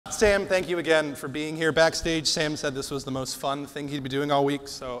Sam, thank you again for being here. Backstage, Sam said this was the most fun thing he'd be doing all week,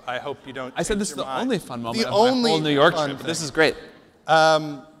 so I hope you don't I said this is your the mind. only fun moment The of my only whole New York fun trip. thing. This is great.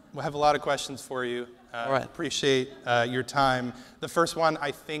 We'll have a lot of questions for you. All right. Appreciate your time. The first one, I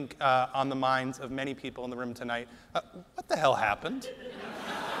think, on the minds of many people in the room tonight. What the hell happened?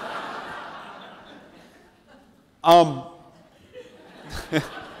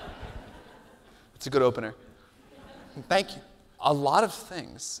 It's a good opener. Thank you. A lot of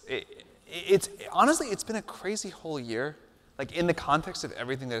things. Honestly, it's been a crazy whole year. Like in the context of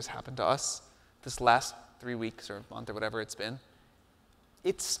everything that has happened to us this last 3 weeks or month or whatever it's been,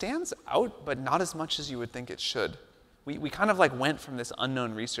 it stands out, but not as much as you would think it should. We kind of like went from this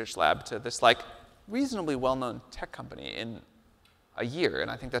unknown research lab to this like reasonably well-known tech company in a year, and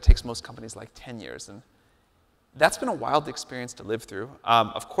I think that takes most companies like 10 years. And that's been a wild experience to live through.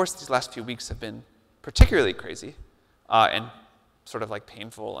 Of course, these last few weeks have been particularly crazy and sort of like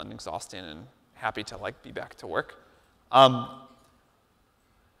painful and exhausting and happy to like be back to work. To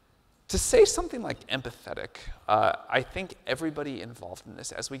say something like empathetic, I think everybody involved in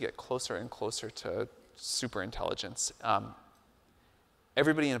this, as we get closer and closer to superintelligence,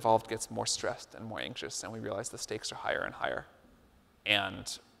 everybody involved gets more stressed and more anxious, and we realize the stakes are higher and higher.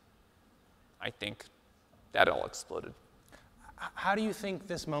 And I think that all exploded. How do you think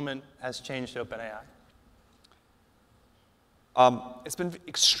this moment has changed OpenAI? It's been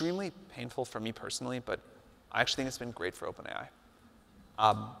extremely painful for me personally, but I actually think it's been great for OpenAI.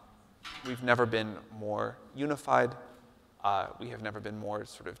 We've never been more unified. We have never been more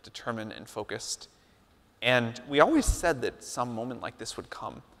sort of determined and focused. And we always said that some moment like this would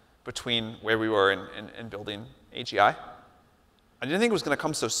come between where we were and building AGI. I didn't think it was going to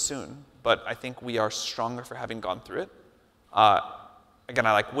come so soon, but I think we are stronger for having gone through it. Again,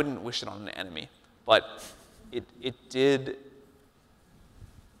 I like wouldn't wish it on an enemy, but it did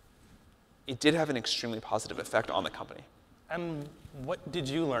have an extremely positive effect on the company. And what did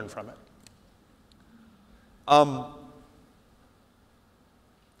you learn from it? I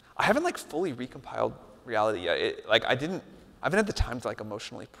haven't like fully recompiled reality yet. I haven't had the time to like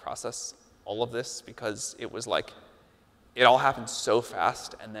emotionally process all of this because it was like, it all happened so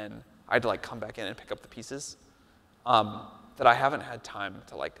fast, and then I had to like come back in and pick up the pieces that I haven't had time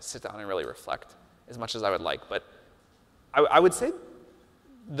to like sit down and really reflect as much as I would like. But I would say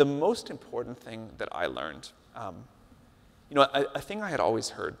the most important thing that I learned, a thing I had always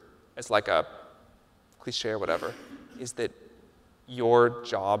heard as like a cliche or whatever, is that your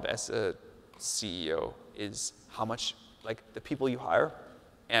job as a CEO is how much, like the people you hire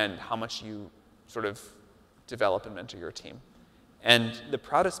and how much you sort of develop and mentor your team. And the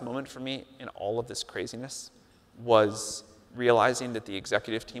proudest moment for me in all of this craziness was realizing that the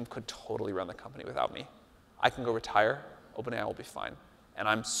executive team could totally run the company without me. I can go retire, OpenAI will be fine. And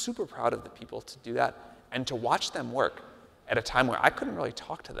I'm super proud of the people to do that and to watch them work at a time where I couldn't really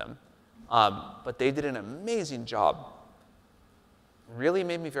talk to them. But they did an amazing job. Really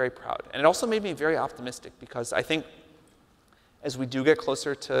made me very proud. And it also made me very optimistic because I think as we do get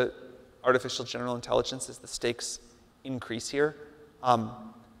closer to artificial general intelligence, as the stakes increase here,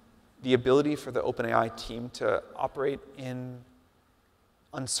 the ability for the OpenAI team to operate in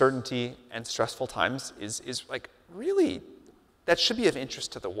uncertainty and stressful times is like really, that should be of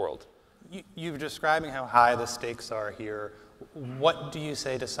interest to the world. You're describing how high the stakes are here. What do you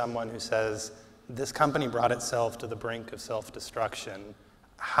say to someone who says, this company brought itself to the brink of self-destruction?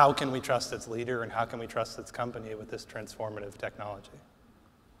 How can we trust its leader, and how can we trust its company with this transformative technology?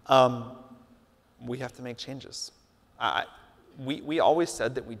 We have to make changes. We always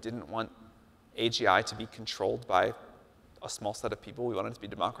said that we didn't want AGI to be controlled by a small set of people. We wanted it to be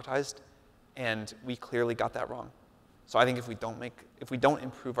democratized, and we clearly got that wrong. So I think if we don't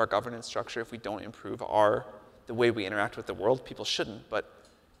improve our governance structure, if we don't improve the way we interact with the world, people shouldn't, but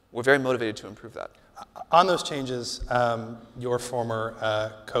we're very motivated to improve that. On those changes, your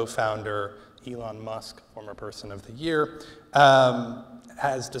former co-founder, Elon Musk, former person of the year,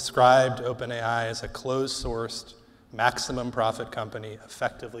 has described OpenAI as a closed-sourced, maximum profit company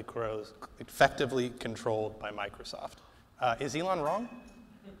effectively controlled by Microsoft. Is Elon wrong?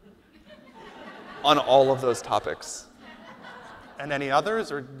 On all of those topics. And any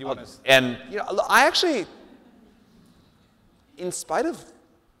others, or do you want to? And I actually, in spite of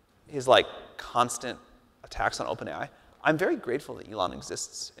his like constant attacks on OpenAI, I'm very grateful that Elon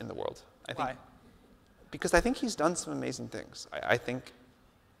exists in the world. Why? Because I think he's done some amazing things. I think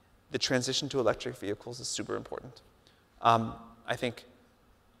the transition to electric vehicles is super important. I think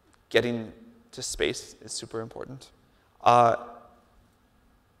getting to space is super important. And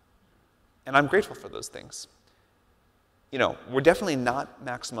I'm grateful for those things. we're definitely not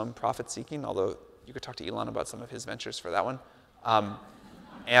maximum profit seeking, although you could talk to Elon about some of his ventures for that one.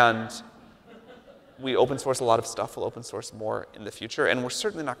 And we open source a lot of stuff. We'll open source more in the future. And we're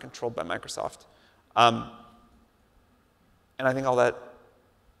certainly not controlled by Microsoft. And I think all that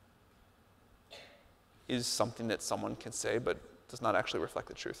is something that someone can say, but does not actually reflect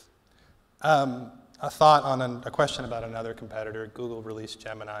the truth. A thought on a question about another competitor. Google released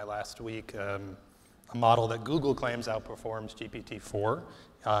Gemini last week, a model that Google claims outperforms GPT-4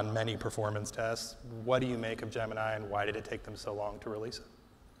 on many performance tests. What do you make of Gemini, and why did it take them so long to release it?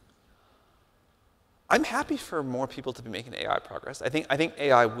 I'm happy for more people to be making AI progress. I think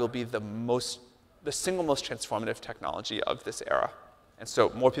AI will be the single most transformative technology of this era. And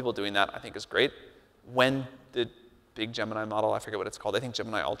so more people doing that, I think, is great. When the big Gemini model, I forget what it's called, I think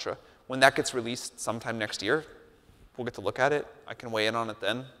Gemini Ultra, when that gets released sometime next year, we'll get to look at it. I can weigh in on it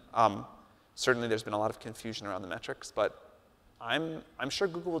then. Certainly there's been a lot of confusion around the metrics, but I'm sure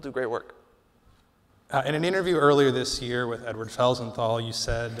Google will do great work. In an interview earlier this year with Edward Felsenthal, you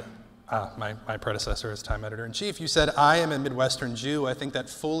said, my predecessor as Time Editor-in-Chief, you said, "I am a Midwestern Jew. I think that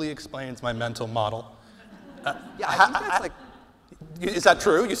fully explains my mental model." Yeah, I think that's like... Is that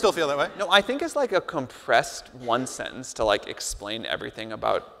true? You still feel that way? No, I think it's like a compressed one sentence to like explain everything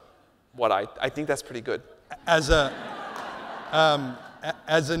about what I think that's pretty good. As a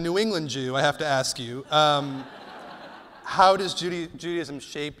New England Jew, I have to ask you, how does Judaism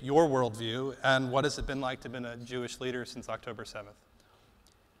shape your worldview, and what has it been like to have been a Jewish leader since October 7th?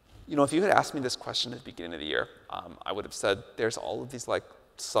 If you had asked me this question at the beginning of the year, I would have said there's all of these like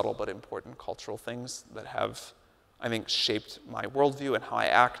subtle but important cultural things that have, I think, shaped my worldview and how I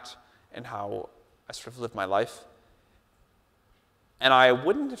act and how I sort of live my life. And I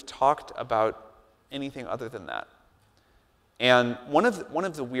wouldn't have talked about anything other than that. And one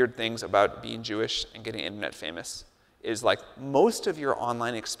of the weird things about being Jewish and getting internet famous is like most of your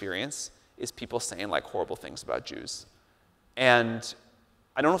online experience is people saying like horrible things about Jews. And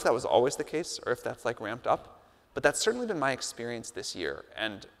I don't know if that was always the case or if that's like ramped up, but that's certainly been my experience this year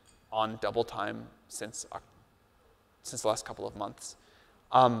and on double time since the last couple of months.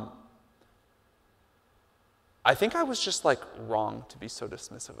 I think I was just like wrong to be so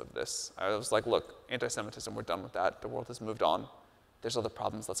dismissive of this. I was like, look, anti-Semitism, we're done with that. The world has moved on. There's other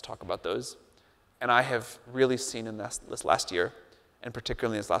problems, let's talk about those. And I have really seen in this last year, and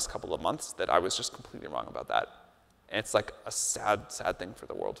particularly in these last couple of months, that I was just completely wrong about that. And it's like a sad, sad thing for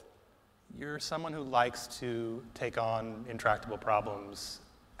the world. You're someone who likes to take on intractable problems.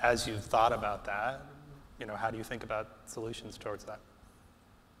 As you've thought about that, how do you think about solutions towards that?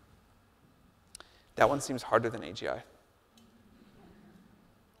 That one seems harder than AGI.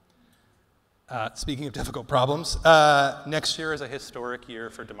 Speaking of difficult problems, next year is a historic year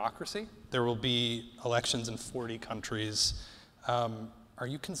for democracy. There will be elections in 40 countries. Are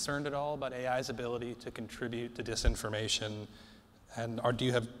you concerned at all about AI's ability to contribute to disinformation? And do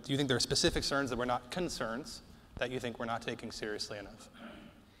you think there are specific concerns that you think we're not taking seriously enough?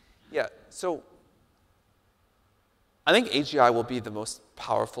 Yeah, so I think AGI will be the most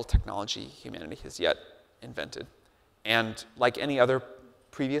powerful technology humanity has yet invented. And like any other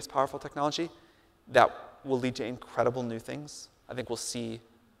previous powerful technology, that will lead to incredible new things. I think we'll see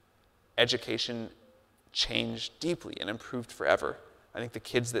education change deeply and improved forever. I think the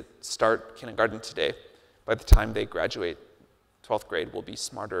kids that start kindergarten today, by the time they graduate 12th grade, will be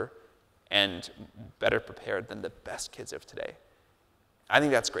smarter and better prepared than the best kids of today. I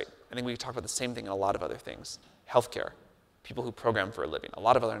think that's great. I think we talk about the same thing in a lot of other things. Healthcare, people who program for a living, a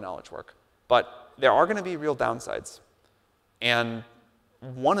lot of other knowledge work. But there are going to be real downsides. And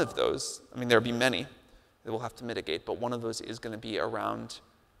one of those, there'll be many that we'll have to mitigate, but one of those is going to be around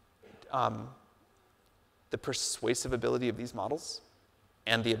the persuasive ability of these models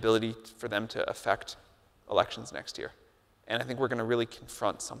and the ability for them to affect elections next year. And I think we're going to really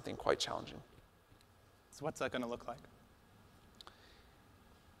confront something quite challenging. So what's that going to look like?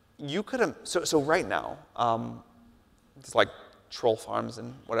 You could, so right now, it's like troll farms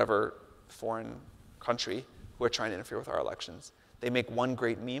in whatever foreign country who are trying to interfere with our elections. They make one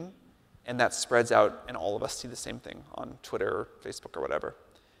great meme, and that spreads out, and all of us see the same thing on Twitter or Facebook or whatever.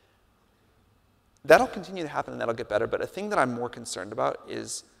 That'll continue to happen, and that'll get better, but a thing that I'm more concerned about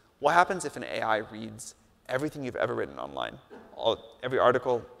is what happens if an AI reads everything you've ever written online, every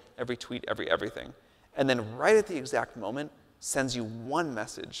article, every tweet, everything, and then right at the exact moment sends you one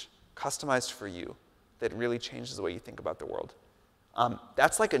message customized for you that really changes the way you think about the world.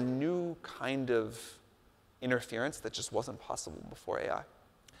 That's like a new kind of interference that just wasn't possible before AI.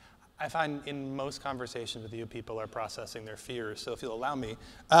 I find in most conversations with you, people are processing their fears. So if you'll allow me,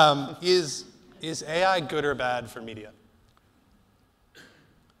 is AI good or bad for media?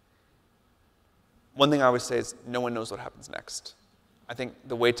 one thing I always say is no one knows what happens next. I think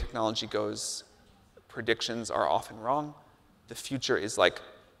the way technology goes, predictions are often wrong. The future is like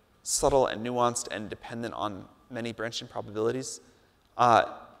subtle and nuanced and dependent on many branching probabilities.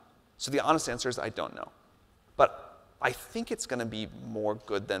 So the honest answer is I don't know. But I think it's going to be more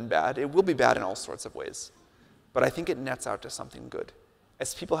good than bad. It will be bad in all sorts of ways. But I think it nets out to something good.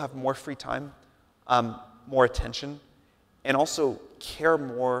 As people have more free time, more attention, and also care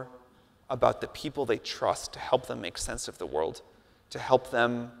more about the people they trust to help them make sense of the world, to help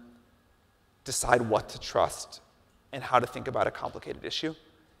them decide what to trust and how to think about a complicated issue.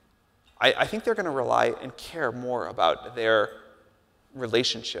 I think they're going to rely and care more about their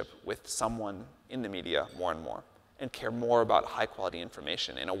relationship with someone in the media more and more, and care more about high-quality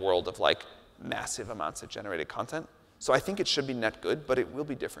information in a world of like massive amounts of generated content. So I think it should be net good, but it will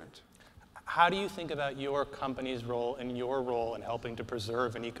be different. How do you think about your company's role and your role in helping to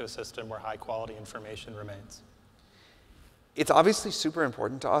preserve an ecosystem where high-quality information remains? It's obviously super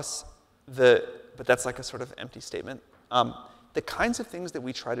important to us, but that's like a sort of empty statement. The kinds of things that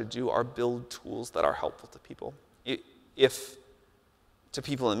we try to do are build tools that are helpful to people. To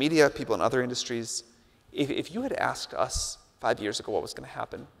people in media, people in other industries, if you had asked us 5 years ago what was going to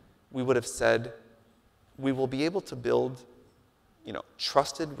happen, we would have said, we will be able to build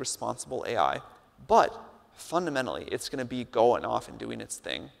trusted, responsible AI, but fundamentally, it's going to be going off and doing its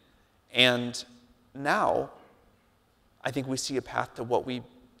thing. And now, I think we see a path to what we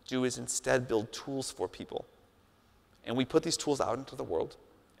do is instead build tools for people. And we put these tools out into the world,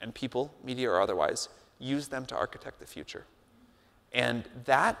 and people, media or otherwise, use them to architect the future. And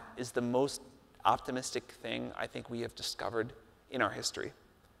that is the most optimistic thing I think we have discovered in our history.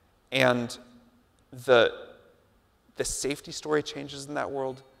 And the safety story changes in that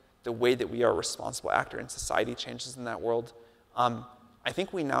world. The way that we are a responsible actor in society changes in that world. I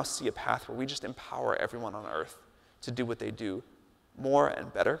think we now see a path where we just empower everyone on Earth to do what they do more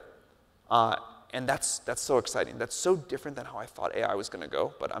and better. And that's so exciting. That's so different than how I thought AI was going to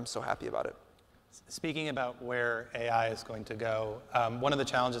go, but I'm so happy about it. Speaking about where AI is going to go, one of the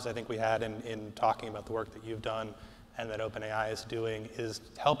challenges I think we had in talking about the work that you've done and that OpenAI is doing is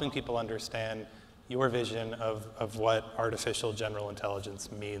helping people understand your vision of what artificial general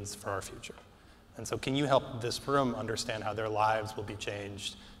intelligence means for our future. And so can you help this room understand how their lives will be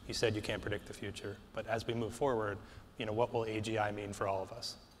changed? You said you can't predict the future, but as we move forward, what will AGI mean for all of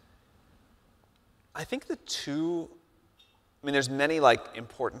us? I think there's many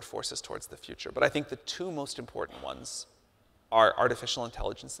important forces towards the future, but I think the two most important ones are artificial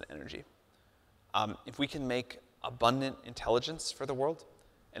intelligence and energy. If we can make abundant intelligence for the world,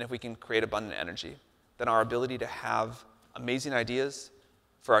 and if we can create abundant energy, then our ability to have amazing ideas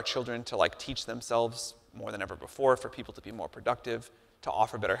for our children to teach themselves more than ever before, for people to be more productive, to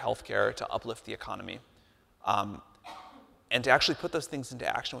offer better healthcare, to uplift the economy, and to actually put those things into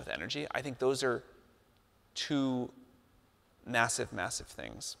action with energy, I think those are two massive, massive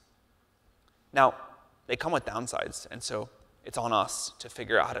things. Now, they come with downsides, and so it's on us to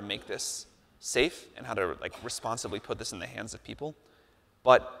figure out how to make this safe and how to responsibly put this in the hands of people.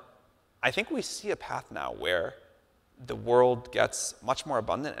 But I think we see a path now where the world gets much more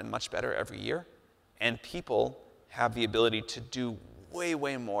abundant and much better every year, and people have the ability to do way,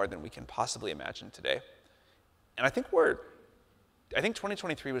 way more than we can possibly imagine today. And I think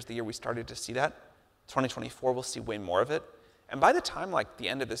 2023 was the year we started to see that. 2024, we'll see way more of it. And by the time the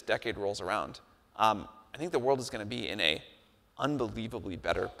end of this decade rolls around, I think the world is going to be in a unbelievably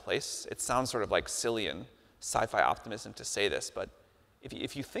better place. It sounds sort of silly and sci-fi optimism to say this, but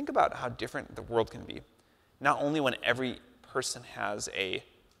if you think about how different the world can be, not only when every person has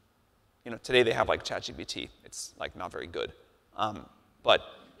today they have ChatGPT, it's not very good, but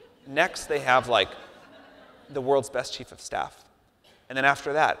next they have the world's best chief of staff. And then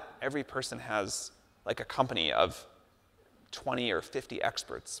after that, every person has a company of 20 or 50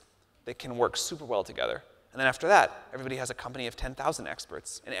 experts that can work super well together. And then after that, everybody has a company of 10,000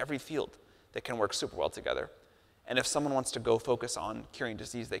 experts in every field that can work super well together. And if someone wants to go focus on curing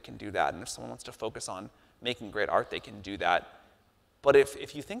disease, they can do that. And if someone wants to focus on making great art, they can do that. But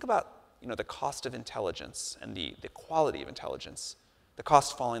if you think about the cost of intelligence and the quality of intelligence, the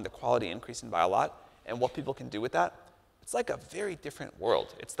cost falling, the quality increasing by a lot, and what people can do with that, it's a very different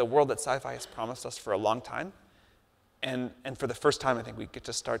world. It's the world that sci-fi has promised us for a long time. And for the first time, I think we get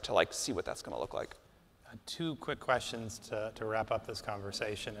to start to see what that's going to look like. Two quick questions to wrap up this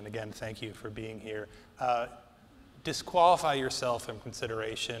conversation. And again, thank you for being here. Disqualify yourself from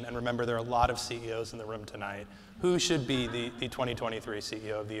consideration. And remember, there are a lot of CEOs in the room tonight. Who should be the 2023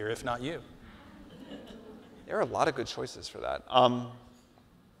 CEO of the year, if not you? There are a lot of good choices for that.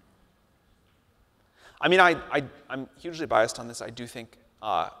 I mean, I'm hugely biased on this. I do think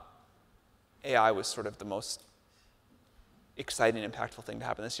AI was sort of the most exciting, impactful thing to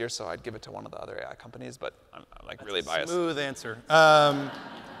happen this year, so I'd give it to one of the other AI companies, but I'm like really biased. Smooth answer.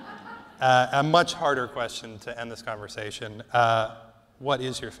 A much harder question to end this conversation. What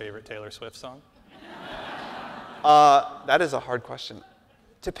is your favorite Taylor Swift song? That is a hard question.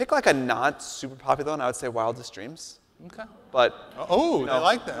 To pick like a not super popular one, I would say Wildest Dreams. Okay. But oh, I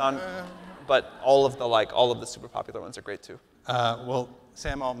like that. But all of the super popular ones are great too. Well,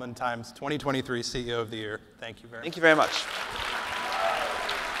 Sam Altman, Times 2023 CEO of the Year. Thank you very much. Thank you very much.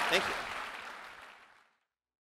 Thank you.